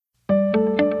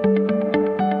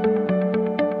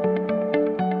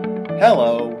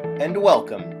Hello, and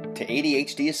welcome to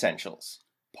ADHD Essentials,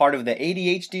 part of the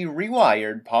ADHD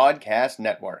Rewired podcast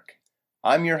network.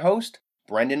 I'm your host,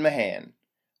 Brendan Mahan.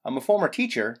 I'm a former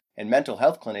teacher and mental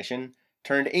health clinician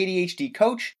turned ADHD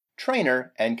coach,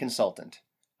 trainer, and consultant.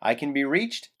 I can be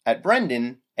reached at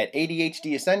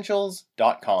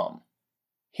brendan@adhdessentials.com.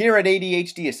 Here at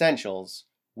ADHD Essentials,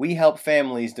 we help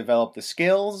families develop the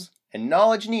skills and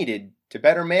knowledge needed to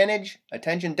better manage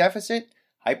attention deficit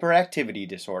hyperactivity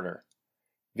disorder.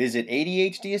 Visit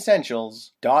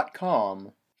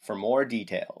ADHDessentials.com for more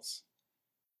details.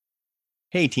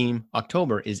 Hey team,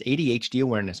 October is ADHD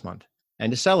Awareness Month,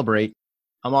 and to celebrate,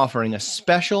 I'm offering a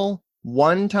special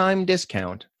one-time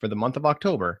discount for the month of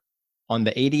October on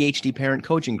the ADHD parent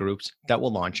coaching groups that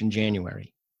will launch in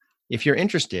January. If you're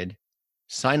interested,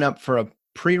 sign up for a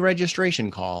pre-registration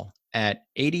call at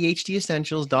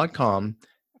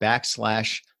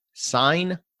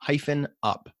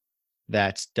ADHDessentials.com/sign-up.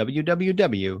 That's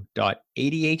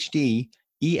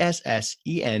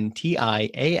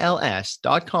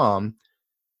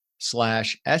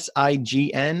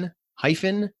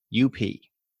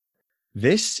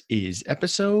This is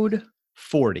episode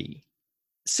 40.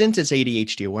 Since it's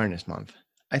ADHD Awareness Month,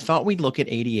 I thought we'd look at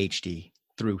ADHD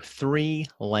through three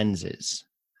lenses.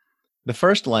 The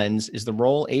first lens is the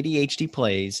role ADHD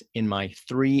plays in my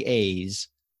 3 A's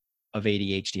of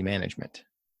ADHD management.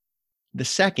 The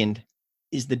second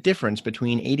is the difference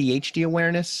between ADHD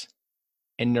awareness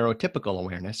and neurotypical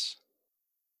awareness.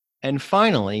 And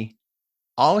finally,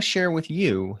 I'll share with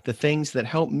you the things that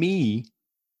help me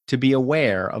to be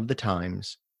aware of the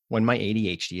times when my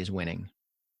ADHD is winning.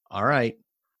 All right,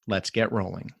 let's get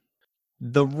rolling.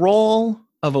 The role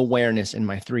of awareness in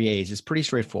my 3 A's is pretty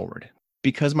straightforward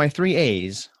because my 3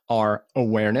 A's are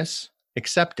awareness,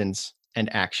 acceptance, and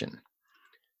action.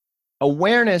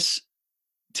 Awareness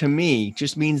to me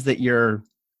just means that you're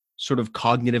sort of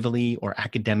cognitively or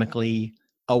academically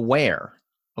aware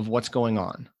of what's going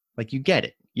on. Like you get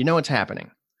it. You know what's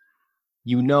happening.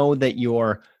 You know that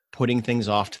you're putting things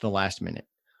off to the last minute,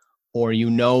 or you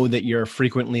know that you're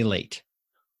frequently late,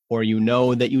 or you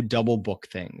know that you double book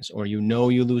things, or you know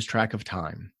you lose track of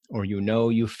time, or you know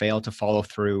you fail to follow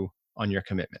through on your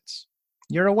commitments.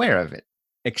 You're aware of it.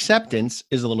 Acceptance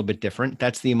is a little bit different.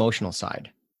 That's the emotional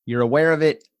side. You're aware of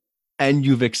it and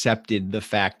you've accepted the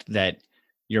fact that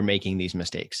you're making these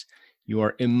mistakes. You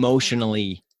are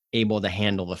emotionally able to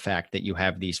handle the fact that you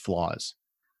have these flaws.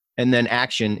 And then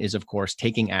action is, of course,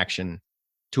 taking action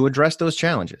to address those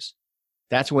challenges.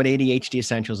 That's what ADHD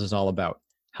Essentials is all about,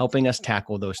 helping us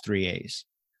tackle those 3 A's.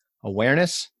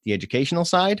 Awareness, the educational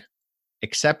side,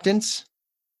 acceptance,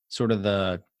 sort of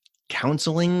the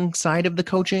counseling side of the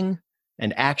coaching,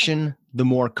 and action, the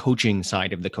more coaching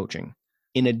side of the coaching.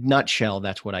 In a nutshell,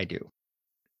 that's what I do.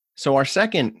 So our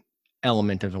second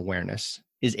element of awareness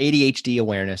is ADHD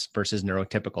awareness versus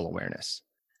neurotypical awareness.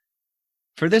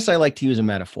 For this, I like to use a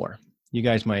metaphor. You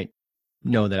guys might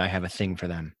know that I have a thing for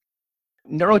them.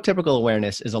 Neurotypical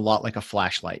awareness is a lot like a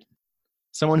flashlight.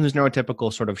 Someone who's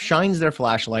neurotypical sort of shines their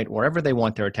flashlight wherever they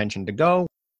want their attention to go,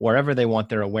 wherever they want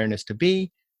their awareness to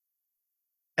be,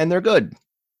 and they're good.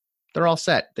 They're all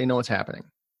set. They know what's happening.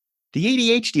 The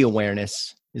ADHD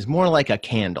awareness is more like a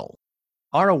candle.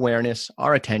 Our awareness,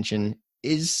 our attention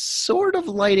is sort of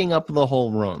lighting up the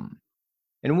whole room.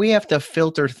 And we have to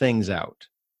filter things out,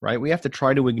 right? We have to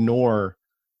try to ignore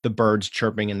the birds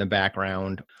chirping in the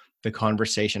background, the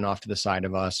conversation off to the side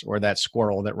of us, or that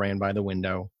squirrel that ran by the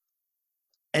window.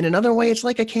 And another way it's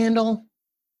like a candle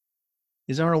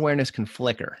is our awareness can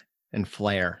flicker and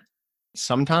flare.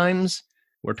 Sometimes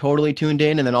we're totally tuned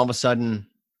in and then all of a sudden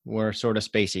we're sort of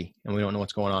spacey and we don't know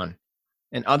what's going on.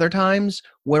 And other times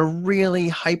we're really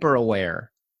hyper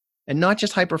aware and not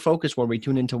just hyper focused where we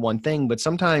tune into one thing, but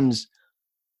sometimes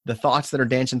the thoughts that are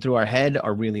dancing through our head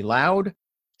are really loud.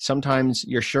 Sometimes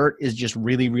your shirt is just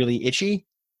really, really itchy.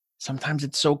 Sometimes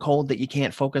it's so cold that you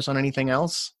can't focus on anything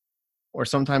else. Or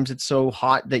sometimes it's so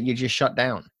hot that you just shut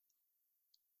down.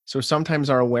 So sometimes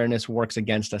our awareness works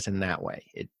against us in that way.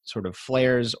 It sort of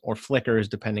flares or flickers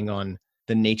depending on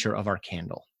the nature of our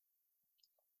candle.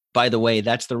 By the way,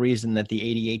 that's the reason that the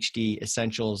ADHD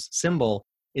Essentials symbol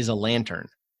is a lantern.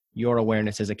 Your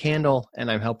awareness is a candle, and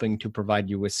I'm helping to provide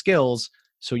you with skills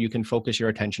so you can focus your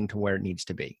attention to where it needs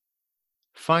to be.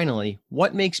 Finally,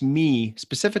 what makes me,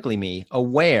 specifically me,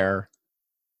 aware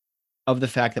of the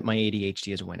fact that my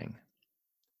ADHD is winning?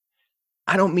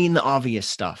 I don't mean the obvious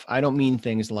stuff. I don't mean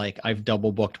things like I've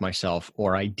double booked myself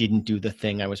or I didn't do the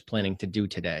thing I was planning to do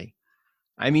today.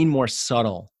 I mean more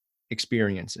subtle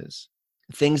experiences,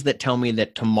 things that tell me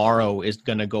that tomorrow is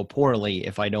going to go poorly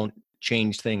if I don't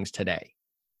change things today.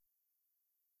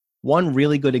 One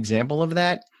really good example of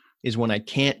that is when I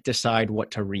can't decide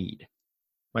what to read.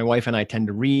 My wife and I tend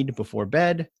to read before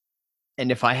bed.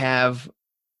 And if I have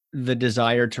the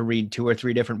desire to read 2 or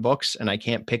 3 different books and I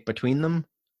can't pick between them,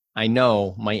 I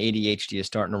know my ADHD is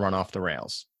starting to run off the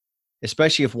rails,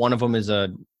 especially if one of them is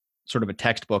a sort of a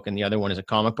textbook and the other one is a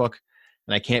comic book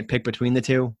and I can't pick between the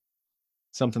two,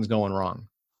 something's going wrong.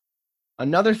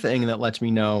 Another thing that lets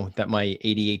me know that my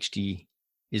ADHD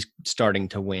is starting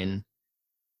to win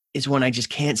is when I just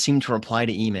can't seem to reply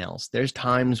to emails. There's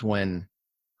times when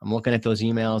I'm looking at those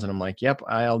emails and I'm like, yep,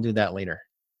 I'll do that later.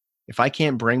 If I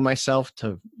can't bring myself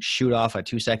to shoot off a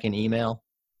 2-second email,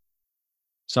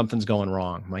 something's going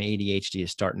wrong. My ADHD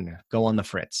is starting to go on the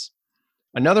fritz.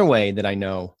 Another way that I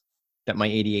know that my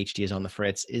ADHD is on the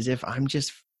fritz is if I'm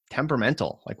just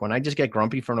temperamental. Like when I just get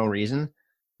grumpy for no reason,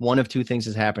 one of two things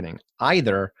is happening.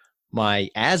 Either my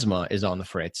asthma is on the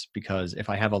fritz, because if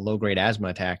I have a low-grade asthma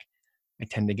attack, I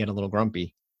tend to get a little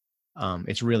grumpy.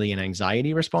 It's really an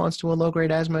anxiety response to a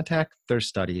low-grade asthma attack. There's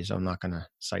studies. I'm not going to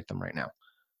cite them right now.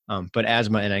 But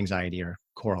asthma and anxiety are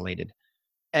correlated.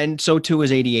 And so too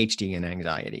is ADHD and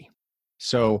anxiety.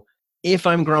 So if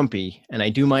I'm grumpy and I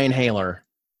do my inhaler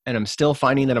and I'm still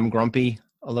finding that I'm grumpy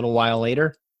a little while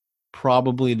later,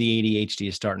 probably the ADHD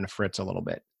is starting to fritz a little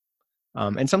bit.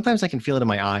 And sometimes I can feel it in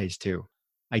my eyes too.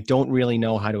 I don't really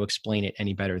know how to explain it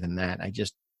any better than that. I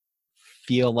just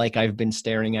feel like I've been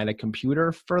staring at a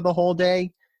computer for the whole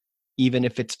day, even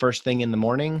if it's first thing in the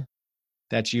morning.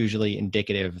 That's usually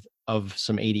indicative of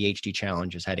some ADHD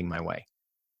challenges heading my way.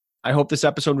 I hope this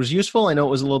episode was useful. I know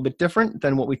it was a little bit different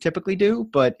than what we typically do,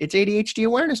 but it's ADHD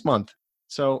Awareness Month,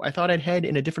 so I thought I'd head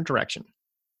in a different direction.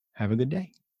 Have a good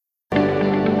day.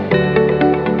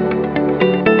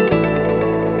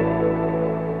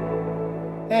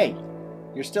 Hey,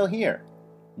 you're still here.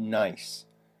 Nice.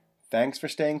 Thanks for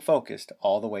staying focused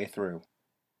all the way through.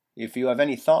 If you have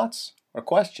any thoughts or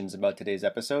questions about today's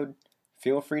episode,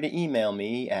 feel free to email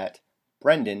me at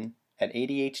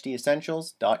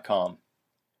brendan@adhdessentials.com.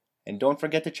 And don't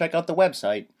forget to check out the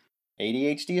website,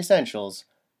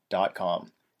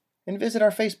 adhdessentials.com, and visit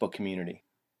our Facebook community.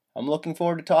 I'm looking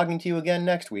forward to talking to you again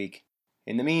next week.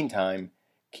 In the meantime,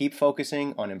 keep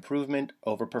focusing on improvement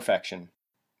over perfection.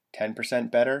 10%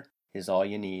 better is all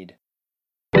you need.